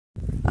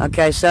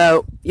Okay,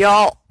 so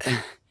y'all,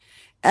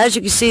 as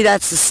you can see,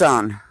 that's the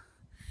sun.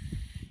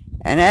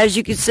 And as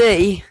you can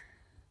see,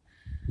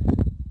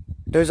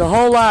 there's a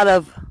whole lot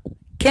of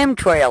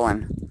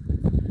chemtrailing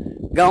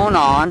going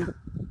on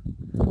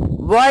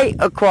right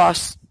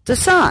across the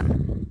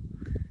sun.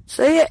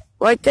 See it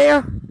right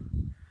there?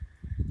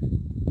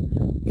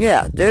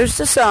 Yeah, there's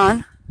the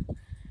sun.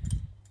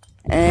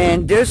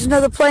 And there's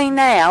another plane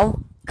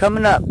now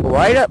coming up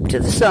right up to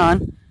the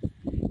sun.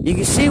 You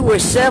can see where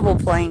several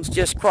planes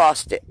just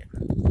crossed it.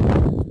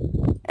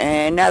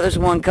 And now there's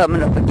one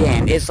coming up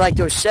again. It's like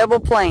there's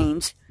several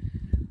planes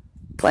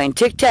playing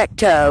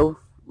tic-tac-toe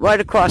right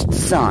across the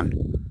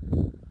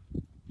sun.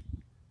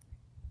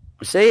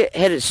 See it?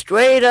 Headed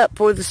straight up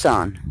for the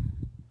sun.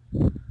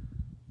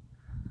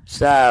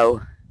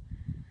 So,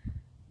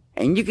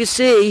 and you can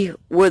see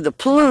where the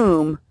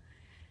plume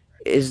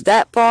is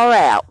that far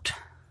out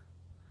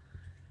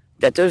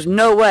that there's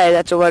no way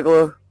that's a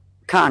regular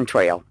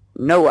contrail.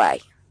 No way.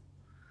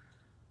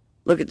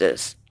 Look at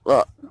this.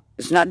 Look.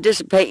 It's not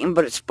dissipating,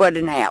 but it's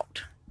spreading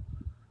out.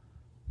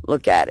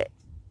 Look at it.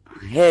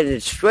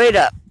 Headed straight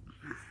up.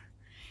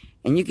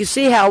 And you can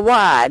see how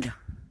wide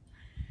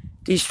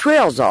these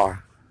trails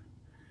are.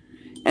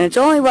 And it's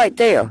only right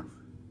there.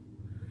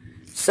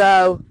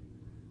 So,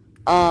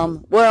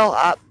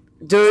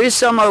 there is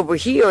some over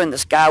here in the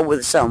sky where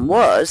the sun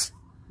was.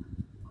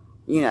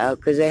 You know,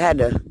 because they had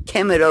to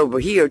chem it over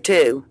here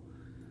too.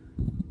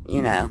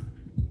 You know,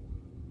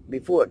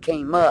 before it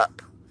came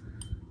up.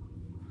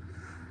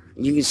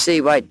 You can see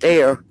right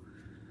there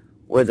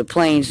where the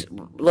planes,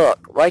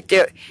 look, right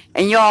there.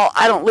 And y'all,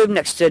 I don't live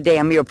next to a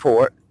damn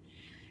airport.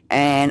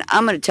 And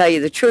I'm going to tell you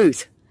the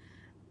truth.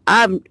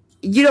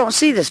 You don't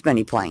see this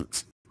many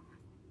planes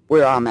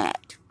where I'm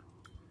at.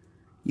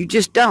 You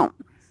just don't.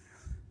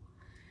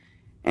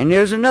 And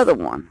there's another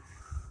one.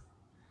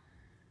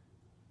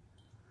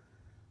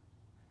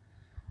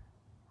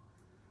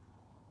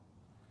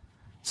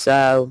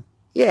 So,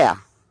 yeah.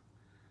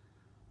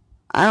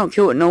 I don't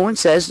care what no one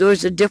says.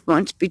 There's a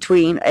difference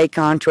between a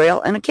contrail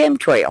and a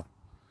chemtrail.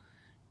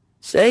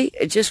 See?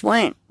 It just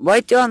went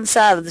right there on the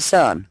side of the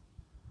sun.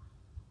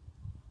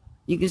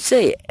 You can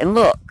see it. And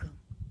look.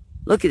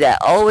 Look at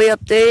that. All the way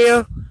up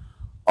there.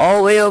 All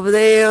the way over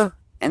there.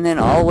 And then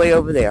all the way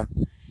over there.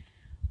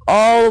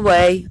 All the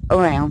way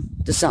around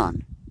the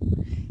sun.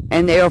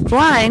 And they are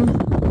flying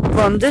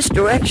from this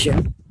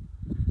direction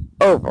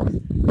over.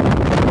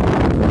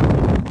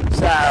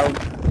 So,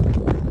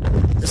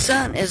 the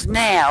sun is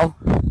now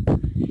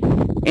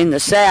in the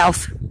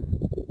south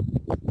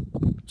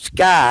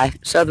sky,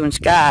 southern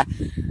sky,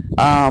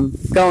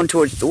 going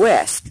towards the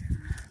west.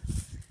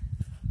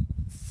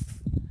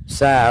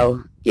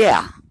 So,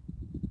 yeah.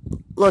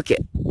 Look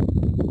at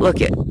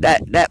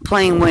that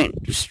plane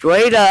went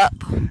straight up.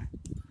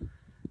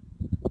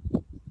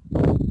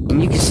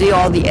 And you can see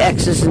all the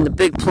X's and the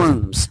big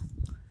plumes.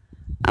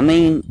 I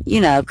mean,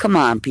 you know, come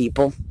on,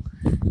 people.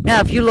 Now,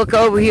 if you look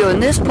over here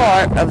in this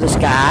part of the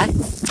sky,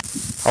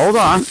 hold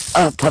on,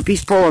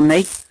 puppy's pulling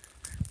me.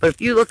 But if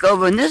you look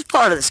over in this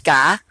part of the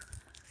sky,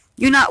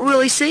 you're not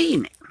really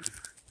seeing it.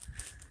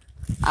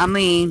 I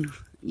mean,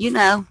 you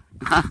know.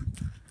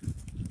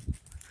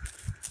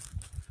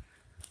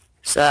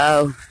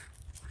 So,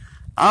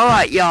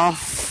 alright, y'all.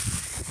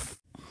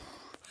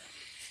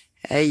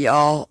 Hey,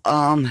 y'all,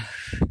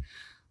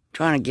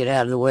 trying to get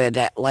out of the way of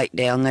that light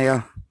down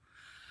there.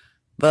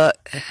 But,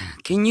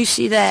 can you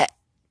see that?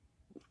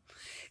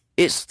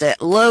 It's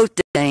that low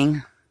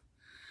thing,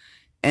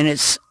 and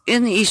it's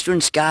in the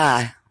eastern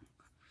sky,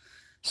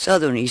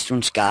 southern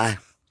eastern sky.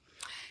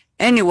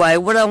 Anyway,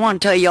 what I want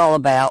to tell y'all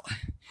about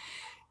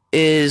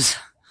is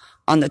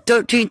on the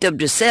 13th of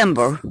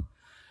December,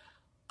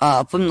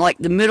 from like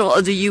the middle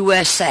of the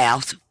U.S.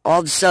 South,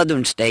 all the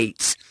southern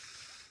states,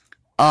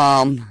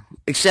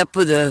 except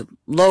for the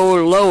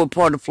lower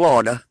part of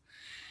Florida,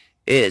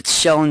 it's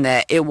shown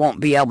that it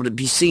won't be able to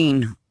be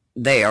seen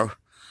there.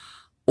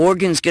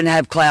 Oregon's going to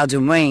have clouds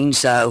and rain,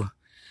 so,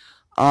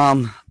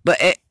 but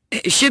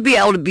it should be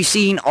able to be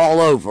seen all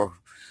over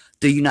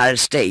the United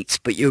States.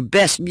 But your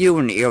best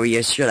viewing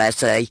area, should I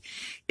say,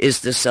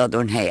 is the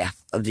southern half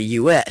of the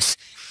U.S.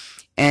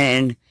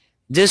 And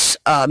this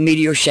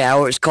meteor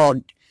shower is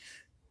called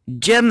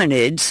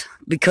Geminids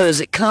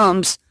because it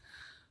comes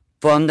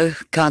from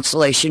the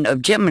constellation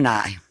of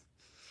Gemini,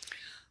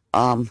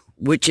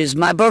 which is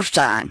my birth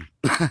sign.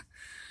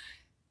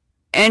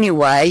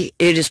 Anyway,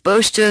 it is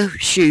supposed to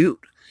shoot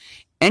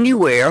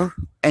anywhere,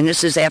 and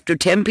this is after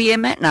 10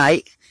 p.m. at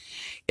night.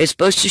 It's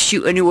supposed to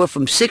shoot anywhere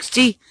from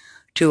 60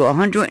 to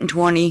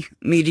 120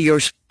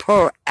 meteors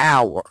per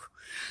hour.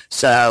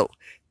 So,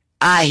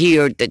 I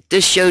hear that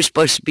this show's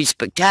supposed to be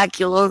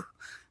spectacular.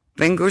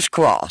 Fingers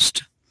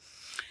crossed.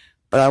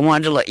 But I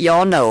wanted to let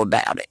y'all know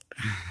about it.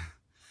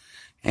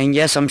 And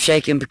yes, I'm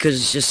shaking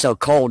because it's just so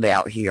cold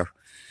out here.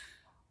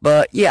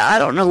 But yeah, I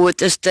don't know what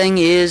this thing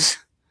is.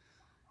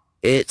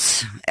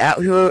 It's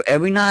out here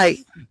every night.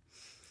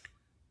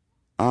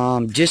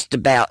 Just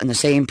about in the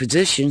same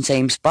position,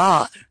 same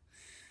spot.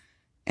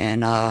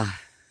 And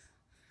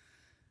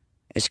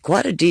It's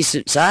quite a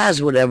decent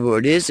size, whatever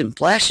it is, and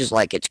flashes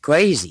like it's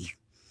crazy.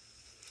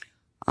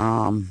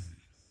 I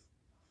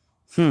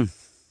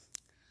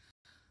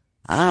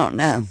don't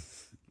know.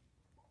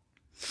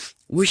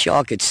 Wish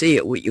y'all could see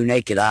it with your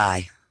naked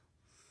eye.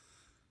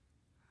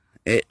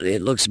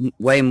 It looks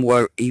way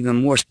more,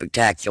 even more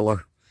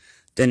spectacular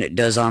than it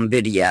does on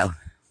video.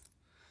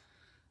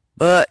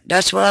 But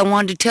that's what I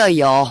wanted to tell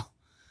y'all.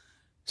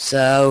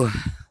 So,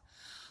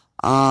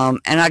 and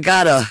I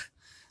got a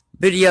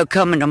video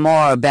coming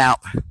tomorrow about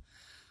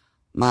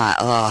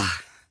my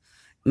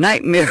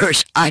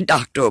nightmarish eye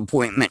doctor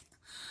appointment.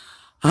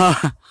 All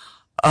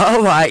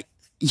right,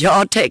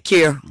 y'all take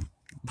care.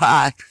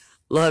 Bye.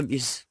 Love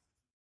yous.